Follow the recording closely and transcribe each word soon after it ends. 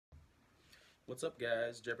What's up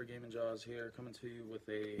guys, Jepper Gaming Jaws here, coming to you with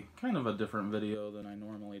a kind of a different video than I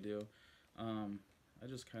normally do. I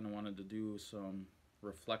just kind of wanted to do some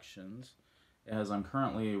reflections as I'm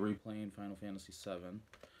currently replaying Final Fantasy VII.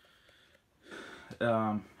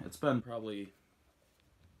 It's been probably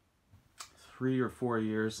 3 or 4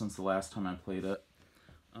 years since the last time I played it.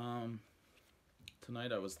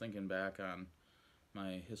 Tonight I was thinking back on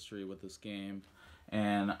my history with this game,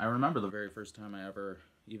 and I remember the very first time I ever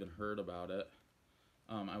even heard about it.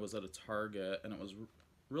 I was at a Target, and it was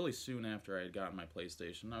really soon after I had gotten my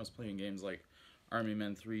PlayStation. I was playing games like Army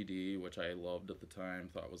Men 3D, which I loved at the time,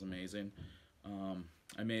 thought was amazing.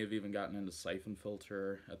 I may have even gotten into Siphon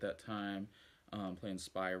Filter at that time, playing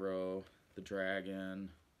Spyro, The Dragon.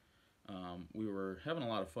 We were having a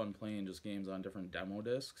lot of fun playing just games on different demo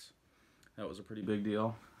discs. That was a pretty big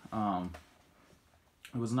deal.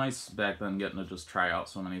 It was nice back then getting to just try out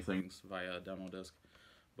so many things via a demo disc.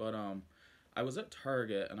 But I was at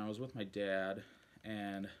Target, and I was with my dad,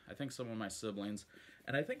 and I think some of my siblings,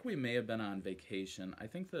 and I think we may have been on vacation. I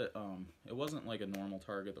think that it wasn't like a normal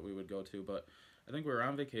Target that we would go to, but I think we were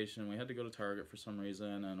on vacation, and we had to go to Target for some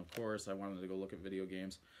reason, and of course I wanted to go look at video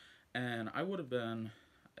games. And I would have been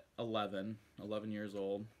 11 years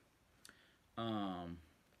old.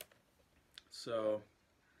 So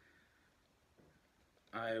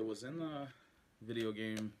I was in the video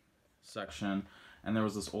game section, and there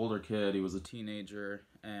was this older kid. He was a teenager,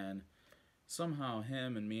 and somehow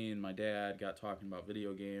him and me and my dad got talking about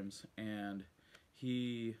video games, and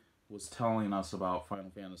he was telling us about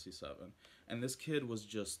Final Fantasy VII. And this kid was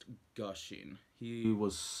just gushing. He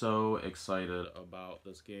was so excited about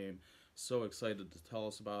this game, so excited to tell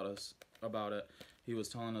us about it. He was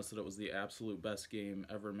telling us that it was the absolute best game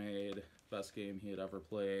ever made, best game he had ever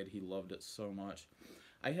played. He loved it so much.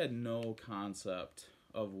 I had no concept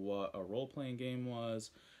of what a role-playing game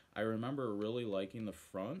was. I remember really liking the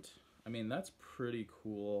front. I mean, that's pretty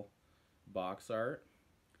cool box art,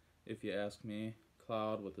 if you ask me.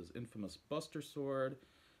 Cloud with his infamous Buster Sword.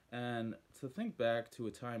 And to think back to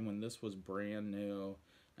a time when this was brand new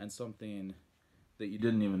and something that you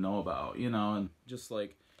didn't even know about, you know, and just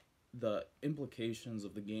like the implications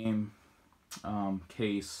of the game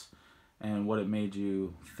case and what it made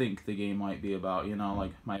you think the game might be about, you know,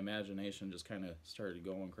 like my imagination just kind of started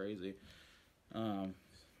going crazy.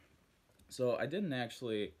 So I didn't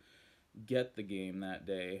actually get the game that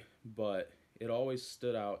day, but it always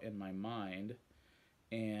stood out in my mind.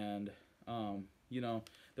 And, you know,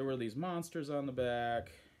 there were these monsters on the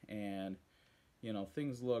back, and, you know,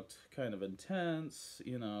 things looked kind of intense,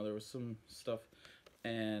 you know, there was some stuff.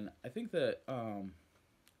 And I think that,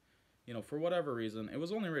 you know, for whatever reason, it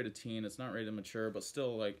was only rated teen, it's not rated mature, but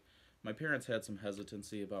still, like, my parents had some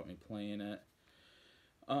hesitancy about me playing it.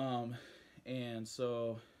 And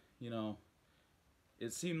so, you know,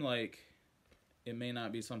 it seemed like it may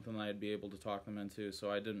not be something that I'd be able to talk them into, so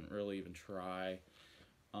I didn't really even try.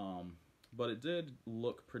 But it did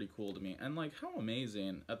look pretty cool to me. And, like, how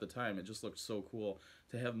amazing at the time, it just looked so cool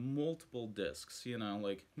to have multiple discs, you know,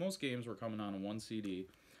 like, most games were coming on one CD.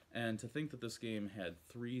 And to think that this game had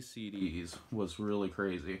 3 CDs was really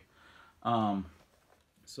crazy.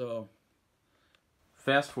 So,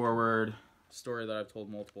 fast forward, story that I've told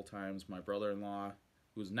multiple times, my brother-in-law,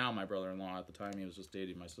 who's now my brother-in-law, at the time he was just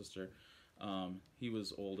dating my sister, he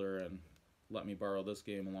was older and let me borrow this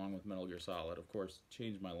game along with Metal Gear Solid. Of course,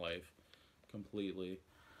 changed my life completely.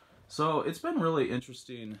 So, it's been really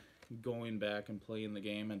interesting going back and playing the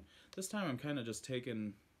game, and this time I'm kind of just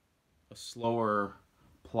taking a slower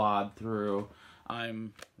plod through.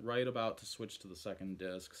 I'm right about to switch to the second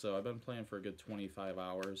disc, so I've been playing for a good 25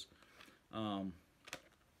 hours.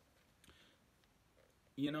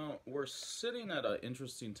 You know, we're sitting at an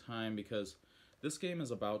interesting time because this game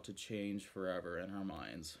is about to change forever in our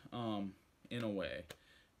minds, in a way,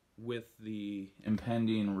 with the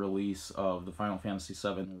impending release of the Final Fantasy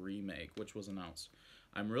VII Remake, which was announced.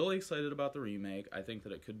 I'm really excited about the remake. I think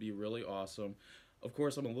that it could be really awesome. Of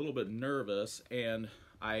course, I'm a little bit nervous, and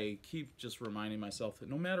I keep just reminding myself that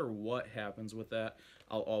no matter what happens with that,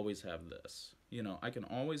 I'll always have this. You know, I can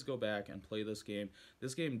always go back and play this game.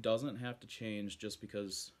 This game doesn't have to change just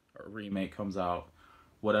because a remake comes out.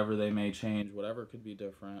 Whatever they may change, whatever could be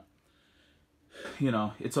different. You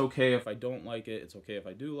know, it's okay if I don't like it. It's okay if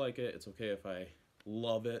I do like it. It's okay if I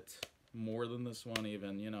love it more than this one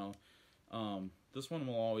even, you know. This one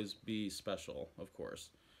will always be special, of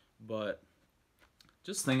course. But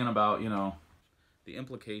just thinking about, you know, the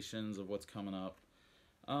implications of what's coming up.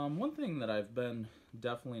 One thing that I've been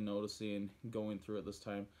definitely noticing going through it this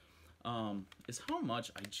time is how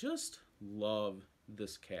much I just love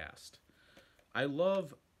this cast. I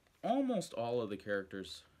love almost all of the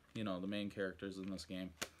characters, you know, the main characters in this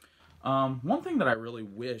game. One thing that I really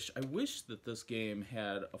I wish that this game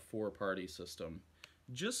had a 4-party system,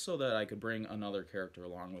 just so that I could bring another character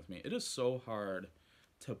along with me. It is so hard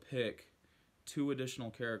to pick 2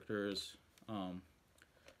 additional characters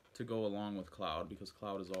to go along with Cloud, because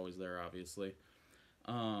Cloud is always there, obviously.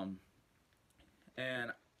 And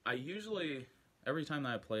I usually, every time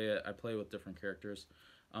that I play it, I play with different characters.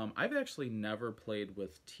 I've actually never played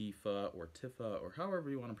with Tifa or Tifa, or however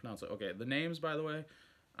you want to pronounce it. Okay, the names, by the way,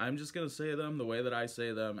 I'm just going to say them the way that I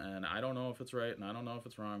say them, and I don't know if it's right, and I don't know if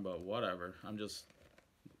it's wrong, but whatever. I'm just,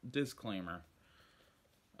 disclaimer.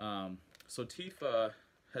 So Tifa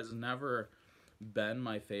has never been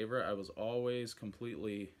my favorite. I was always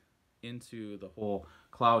completely into the whole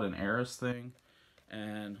Cloud and Aerith thing,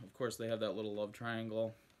 and of course they have that little love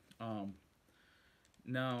triangle.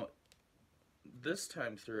 Now, this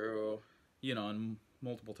time through, you know, and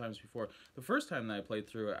multiple times before, the first time that I played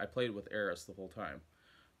through it, I played with Aerith the whole time,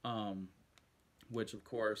 which of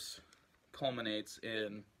course culminates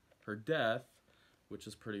in her death, which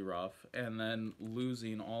is pretty rough, and then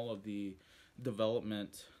losing all of the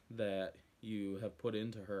development that you have put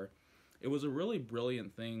into her. It was a really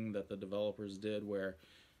brilliant thing that the developers did, where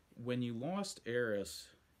when you lost Aerith,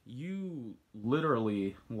 you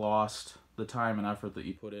literally lost the time and effort that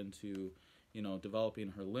you put into, you know, developing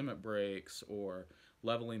her limit breaks or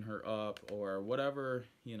leveling her up or whatever,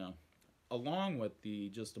 you know, along with the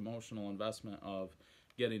just emotional investment of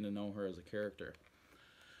getting to know her as a character.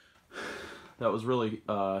 That was really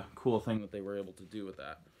a cool thing that they were able to do with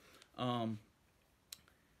that.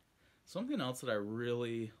 Something else that I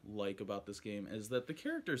really like about this game is that the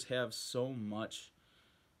characters have so much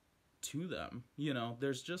to them. You know,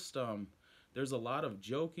 there's just there's a lot of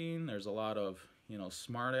joking, there's a lot of, you know,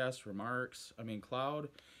 smart ass remarks. I mean, Cloud,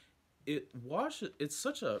 it's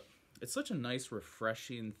such a nice,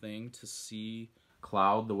 refreshing thing to see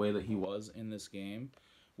Cloud the way that he was in this game,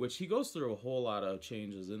 which he goes through a whole lot of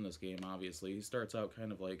changes in this game. Obviously, he starts out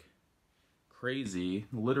kind of like crazy,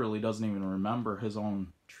 literally doesn't even remember his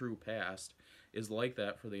own true past, is like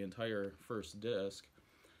that for the entire first disc,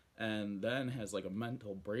 and then has like a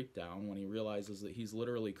mental breakdown when he realizes that he's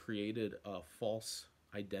literally created a false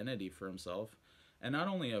identity for himself. And not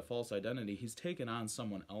only a false identity, he's taken on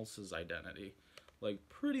someone else's identity. Like,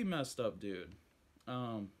 pretty messed up dude.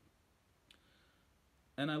 And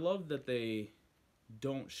I love that they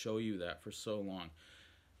don't show you that for so long.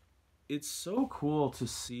 It's so cool to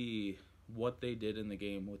see what they did in the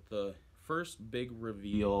game with the first big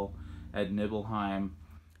reveal at Nibelheim,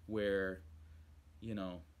 where, you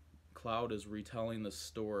know, Cloud is retelling the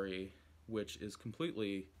story, which is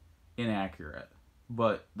completely inaccurate.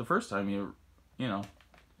 But the first time you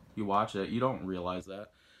watch it, you don't realize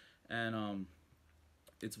that. And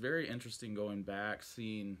it's very interesting going back,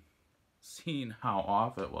 seeing how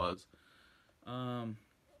off it was.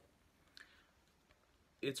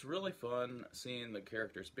 It's really fun seeing the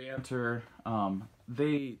characters banter.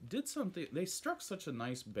 They struck such a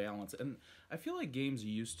nice balance, and I feel like games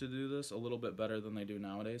used to do this a little bit better than they do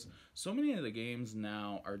nowadays. So many of the games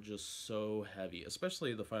now are just so heavy,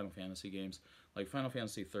 especially the Final Fantasy games. Like Final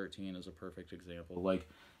Fantasy XIII is a perfect example. Like,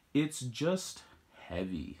 it's just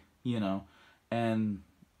heavy, you know, and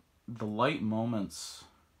the light moments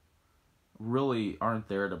really aren't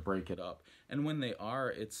there to break it up. And when they are,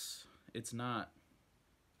 it's not,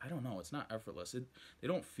 I don't know, it's not effortless. They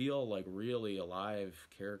don't feel like really alive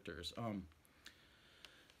characters.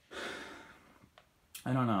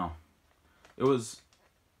 I don't know. It was,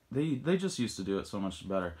 they just used to do it so much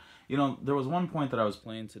better. You know, there was one point that I was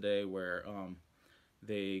playing today where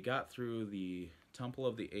they got through the Temple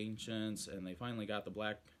of the Ancients, and they finally got the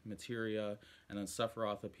black materia, and then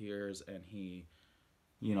Sephiroth appears, and he,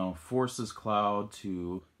 you know, forces Cloud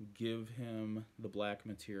to give him the black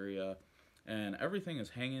materia, and everything is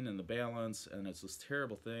hanging in the balance, and it's this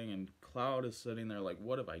terrible thing, and Cloud is sitting there like,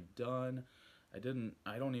 what have I done? I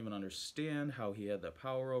don't even understand how he had that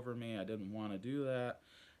power over me. I didn't want to do that.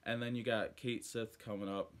 And then you got Kate Sith coming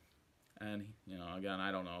up, and, you know, again,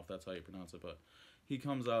 I don't know if that's how you pronounce it, but he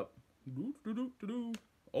comes up,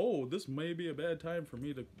 oh, this may be a bad time for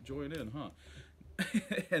me to join in, huh?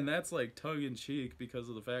 And that's like tongue-in-cheek because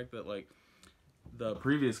of the fact that, like, the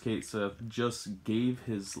previous Kate Sith just gave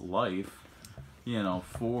his life, you know,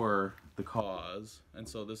 for the cause, and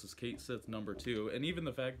so this is Kate Sith number 2, and even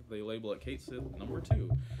the fact that they label it Kate Sith number 2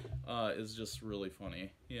 is just really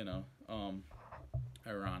funny, you know,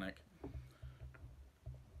 ironic.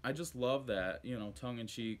 I just love that, you know,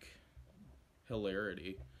 tongue-in-cheek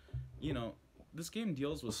hilarity. You know, this game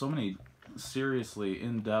deals with so many seriously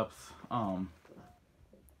in-depth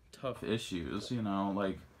tough issues, you know,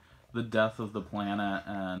 like the death of the planet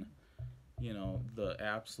and, you know, the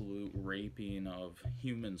absolute raping of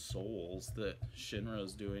human souls that Shinra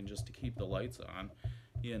is doing just to keep the lights on,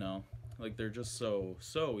 you know. Like, they're just so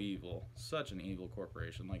evil. Such an evil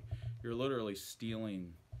corporation. Like, you're literally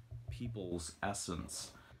stealing people's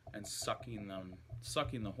essence and sucking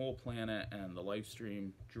the whole planet and the life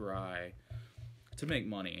stream dry to make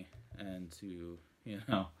money and to, you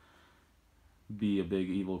know, be a big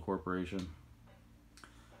evil corporation.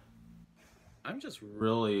 I'm just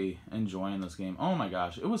really enjoying this game. Oh my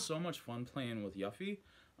gosh, it was so much fun playing with Yuffie.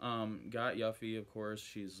 Got Yuffie, of course.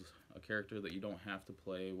 She's a character that you don't have to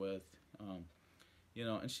play with. You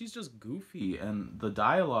know, and she's just goofy, and the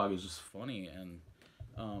dialogue is just funny. And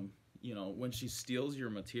you know, when she steals your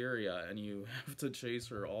materia and you have to chase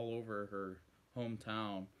her all over her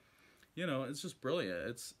hometown, you know, it's just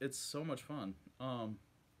brilliant. It's so much fun.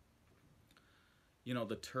 You know,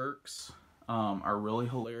 the Turks are really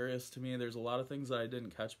hilarious to me. There's a lot of things that I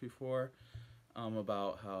didn't catch before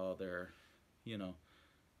about how they're, you know,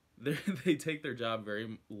 they take their job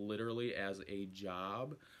very literally as a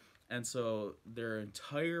job. And so their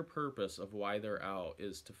entire purpose of why they're out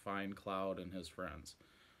is to find Cloud and his friends.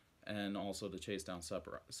 And also to chase down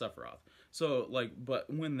Sephiroth. So, like, but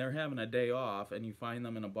when they're having a day off and you find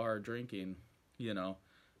them in a bar drinking, you know,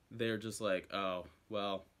 they're just like, oh,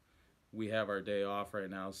 well, we have our day off right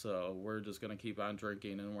now, so we're just going to keep on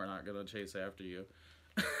drinking and we're not going to chase after you.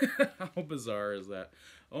 How bizarre is that?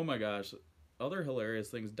 Oh my gosh. Other hilarious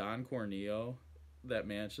things, Don Corneo, that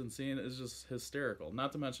mansion scene is just hysterical.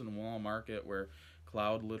 Not to mention Wall Market, where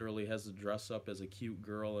Cloud literally has to dress up as a cute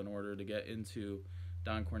girl in order to get into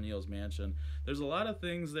Don Corneo's mansion. There's a lot of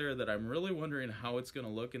things there that I'm really wondering how it's going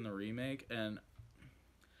to look in the remake, and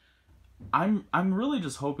I'm really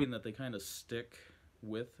just hoping that they kind of stick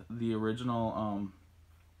with the original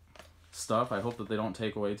stuff. I hope that they don't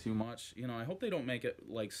take away too much. You know, I hope they don't make it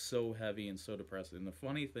like so heavy and so depressing. The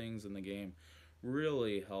funny things in the game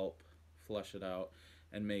really help flesh it out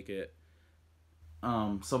and make it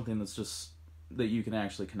something that's just that you can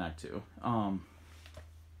actually connect to.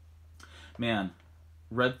 Man,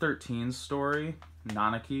 Red 13's story,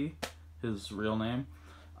 Nanaki, his real name,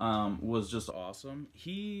 was just awesome.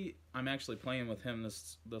 I'm actually playing with him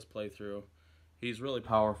this playthrough. He's really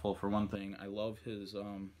powerful, for one thing. I love his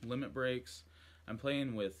limit breaks. I'm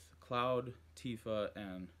playing with Cloud, Tifa,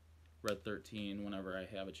 and Red 13 whenever I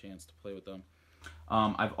have a chance to play with them.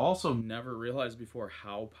 I've also never realized before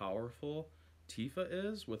how powerful Tifa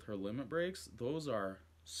is with her limit breaks. Those are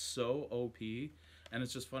so OP. And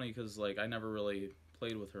it's just funny because, like, I never really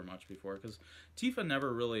played with her much before, because Tifa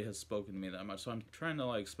never really has spoken to me that much, so I'm trying to,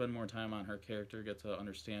 like, spend more time on her character, get to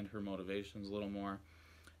understand her motivations a little more.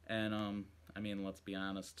 And I mean, let's be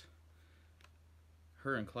honest,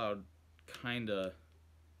 her and Cloud kind of,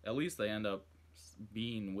 at least they end up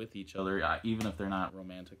being with each other, even if they're not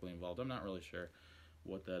romantically involved. I'm not really sure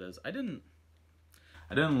what that is. I didn't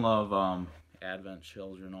love Advent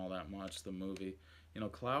Children all that much, the movie. You know,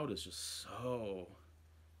 Cloud is just so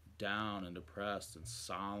down and depressed and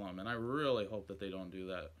solemn, and I really hope that they don't do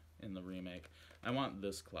that in the remake. I want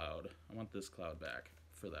this Cloud back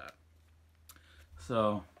for that.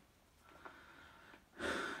 So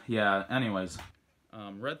yeah, anyways,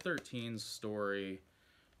 Red 13's story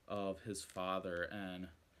of his father and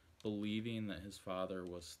believing that his father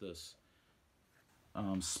was this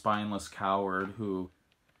spineless coward who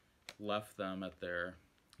left them at their,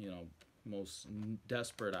 you know, most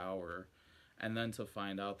desperate hour, and then to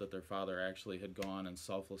find out that their father actually had gone and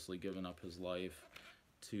selflessly given up his life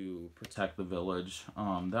to protect the village.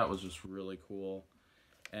 That was just really cool.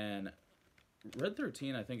 And Red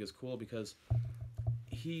 13, I think, is cool because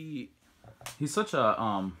he's such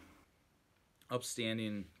a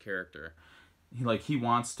upstanding character. He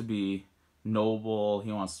wants to be noble,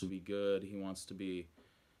 he wants to be good, he wants to be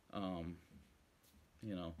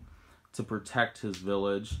you know, to protect his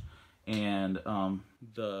village. And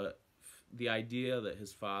the idea that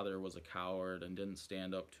his father was a coward and didn't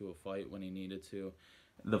stand up to a fight when he needed to,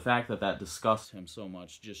 the fact that disgusts him so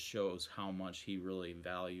much just shows how much he really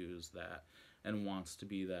values that and wants to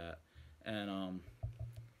be that. And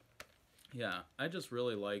yeah, I just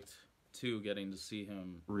really liked too getting to see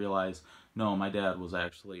him realize, no, my dad was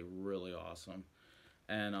actually really awesome.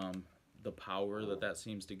 And the power that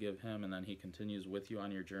seems to give him, and then he continues with you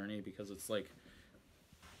on your journey, because it's like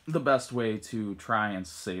the best way to try and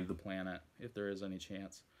save the planet if there is any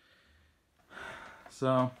chance.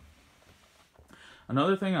 So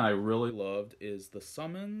another thing I really loved is the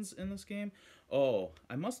summons in this game. Oh,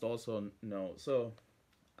 I must also note, so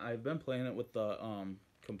I've been playing it with the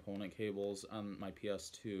component cables on my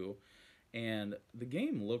PS2, and the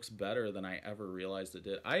game looks better than I ever realized it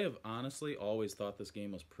did. I have honestly always thought this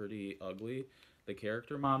game was pretty ugly. The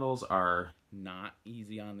character models are not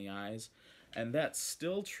easy on the eyes, and that's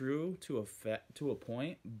still true to a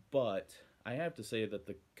point, but I have to say that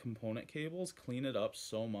the component cables clean it up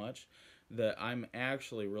so much that I'm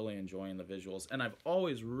actually really enjoying the visuals. And I've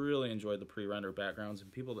always really enjoyed the pre-rendered backgrounds,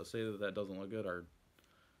 and people that say that that doesn't look good are,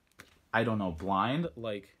 I don't know, blind.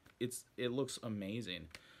 Like, it looks amazing.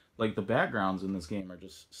 Like, the backgrounds in this game are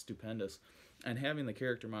just stupendous. And having the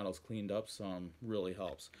character models cleaned up some really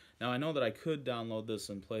helps. Now, I know that I could download this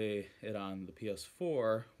and play it on the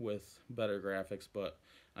PS4 with better graphics, but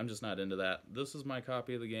I'm just not into that. This is my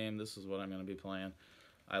copy of the game. This is what I'm going to be playing.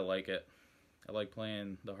 I like it. I like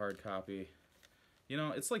playing the hard copy. You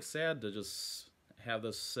know, it's like sad to just have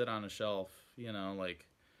this sit on a shelf, you know, like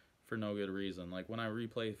for no good reason. Like when I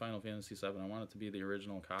replay Final Fantasy VII, I want it to be the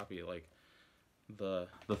original copy, like the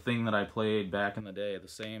thing that I played back in the day, the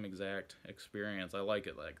same exact experience. I like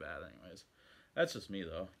it like that anyways. That's just me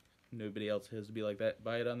though. Nobody else has to be like that.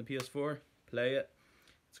 Buy it on the PS4, play it.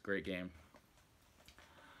 It's a great game.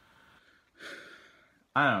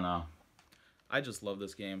 I don't know. I just love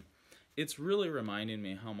this game. It's really reminding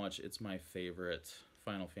me how much it's my favorite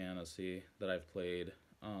Final Fantasy that I've played.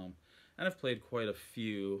 And I've played quite a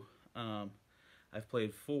few. I've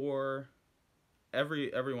played 4.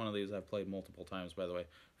 Every one of these I've played multiple times, by the way.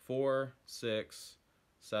 4, 6,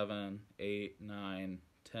 7, 8, 9,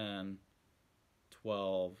 10,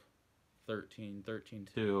 12, 13, 13,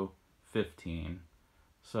 2, 15.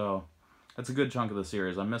 So that's a good chunk of the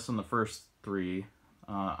series. I'm missing the first 3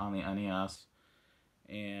 on the NES.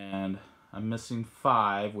 And I'm missing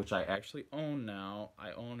 5, which I actually own now.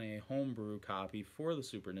 I own a homebrew copy for the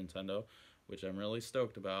Super Nintendo, which I'm really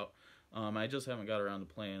stoked about. I just haven't got around to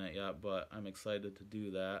playing it yet, but I'm excited to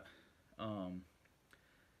do that. And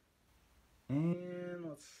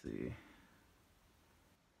let's see.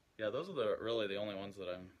 Yeah, those are really the only ones that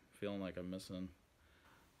I'm feeling like I'm missing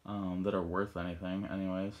that are worth anything,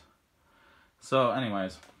 anyways. So,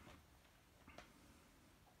 anyways,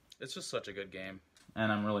 it's just such a good game,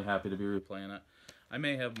 and I'm really happy to be replaying it. I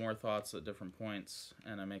may have more thoughts at different points,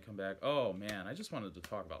 and I may come back. Oh, man, I just wanted to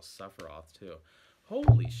talk about Sephiroth, too.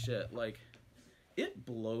 Holy shit, like, it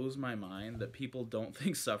blows my mind that people don't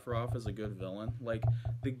think Sephiroth is a good villain. Like,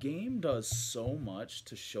 the game does so much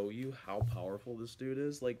to show you how powerful this dude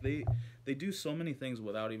is. Like, they do so many things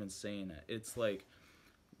without even saying it. It's like,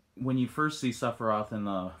 when you first see Sephiroth in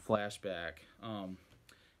the flashback,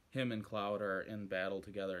 him and Cloud are in battle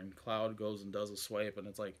together, and Cloud goes and does a swipe, and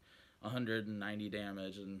it's like 190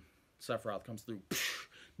 damage, and Sephiroth comes through,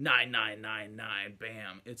 9999,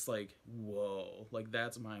 bam. It's like, whoa, like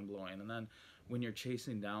that's mind-blowing. And then when you're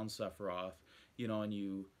chasing down Sephiroth, you know, and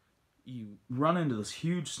you run into this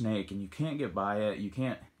huge snake and you can't get by it, you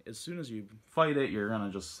can't, as soon as you fight it, you're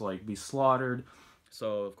gonna just like be slaughtered.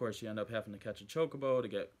 So of course you end up having to catch a chocobo to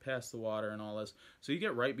get past the water and all this. So you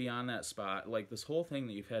get right beyond that spot, like this whole thing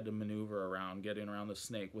that you've had to maneuver around, getting around the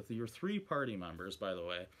snake with your 3 party members, by the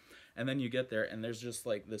way. And then you get there, and there's just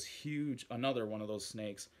like this huge, another one of those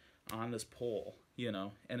snakes on this pole, you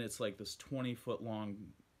know, and it's like this 20-foot long,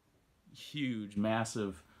 huge,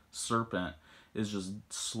 massive serpent is just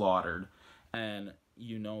slaughtered. And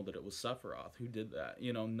you know that it was Sephiroth who did that.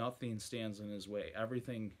 You know, nothing stands in his way.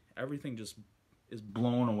 Everything just is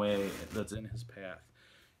blown away that's in his path.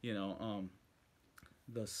 You know,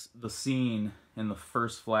 the scene in the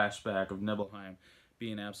first flashback of Nibelheim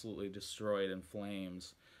being absolutely destroyed in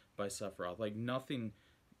flames by Sephiroth. Like nothing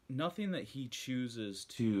that he chooses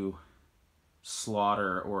to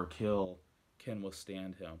slaughter or kill can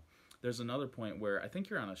withstand him. There's another point where I think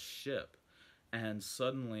you're on a ship, and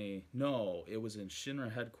suddenly, no, it was in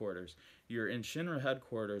Shinra headquarters. You're in Shinra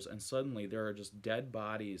headquarters, and suddenly there are just dead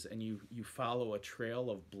bodies, and you follow a trail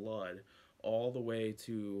of blood all the way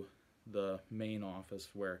to the main office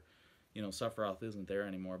where, you know, Sephiroth isn't there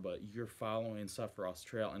anymore, but you're following Sephiroth's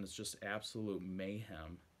trail, and it's just absolute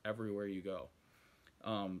mayhem everywhere you go.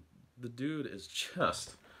 The dude is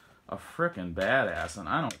just a frickin' badass, and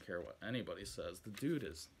I don't care what anybody says. The dude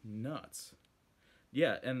is nuts.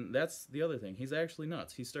 Yeah, and that's the other thing. He's actually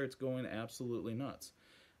nuts. He starts going absolutely nuts.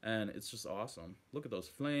 And it's just awesome. Look at those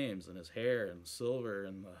flames and his hair and silver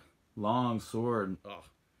and the long sword. Oh,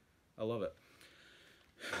 I love it.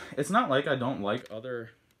 It's not like I don't like other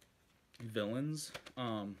villains.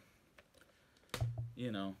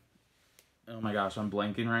 You know, oh my gosh, I'm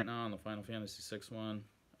blanking right now on the Final Fantasy VI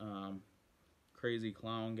one. Crazy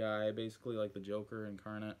clown guy, basically like the Joker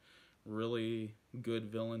incarnate. Really good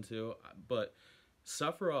villain too. But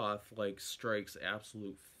Sephiroth like strikes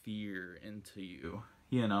absolute fear into you,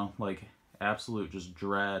 you know, like absolute just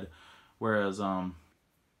dread. Whereas oh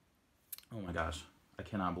my gosh, I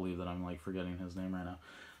cannot believe that I'm like forgetting his name right now.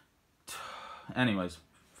 Anyways,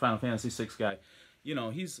 Final Fantasy VI guy, you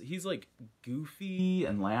know, he's like goofy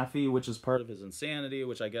and laughy, which is part of his insanity,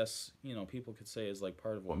 which I guess, you know, people could say is like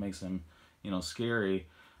part of what makes him, you know, scary.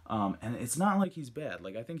 And it's not like he's bad.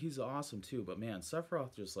 Like I think he's awesome too, but man,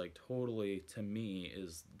 Sephiroth just like totally to me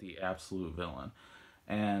is the absolute villain.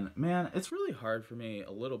 And man, it's really hard for me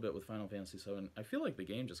a little bit with Final Fantasy VII. I feel like the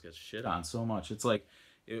game just gets shit on so much. It's like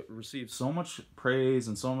it receives so much praise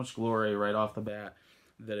and so much glory right off the bat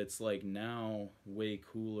that it's like now way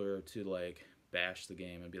cooler to like bash the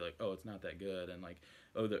game and be like, oh, it's not that good, and like,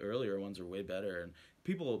 oh, the earlier ones are way better, and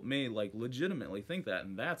people may like legitimately think that,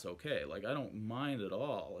 and that's okay. Like I don't mind at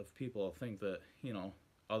all if people think that, you know,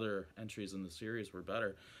 other entries in the series were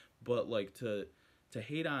better, but like to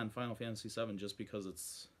hate on Final Fantasy VII just because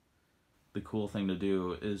it's the cool thing to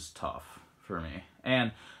do is tough for me.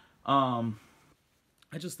 And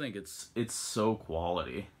I just think it's so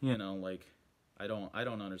quality, you know, like I don't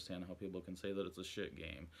understand how people can say that it's a shit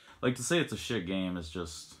game. Like to say it's a shit game is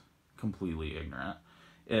just completely ignorant.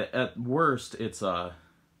 At worst, it's a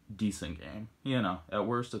decent game, you know. At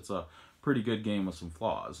worst, it's a pretty good game with some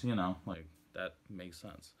flaws, you know. Like that makes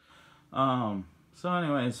sense. So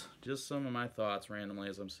anyways, just some of my thoughts randomly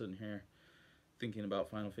as I'm sitting here thinking about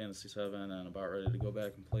Final Fantasy VII and about ready to go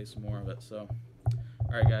back and play some more of it. So,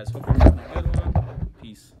 alright guys, hope you're having a good one.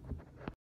 Peace.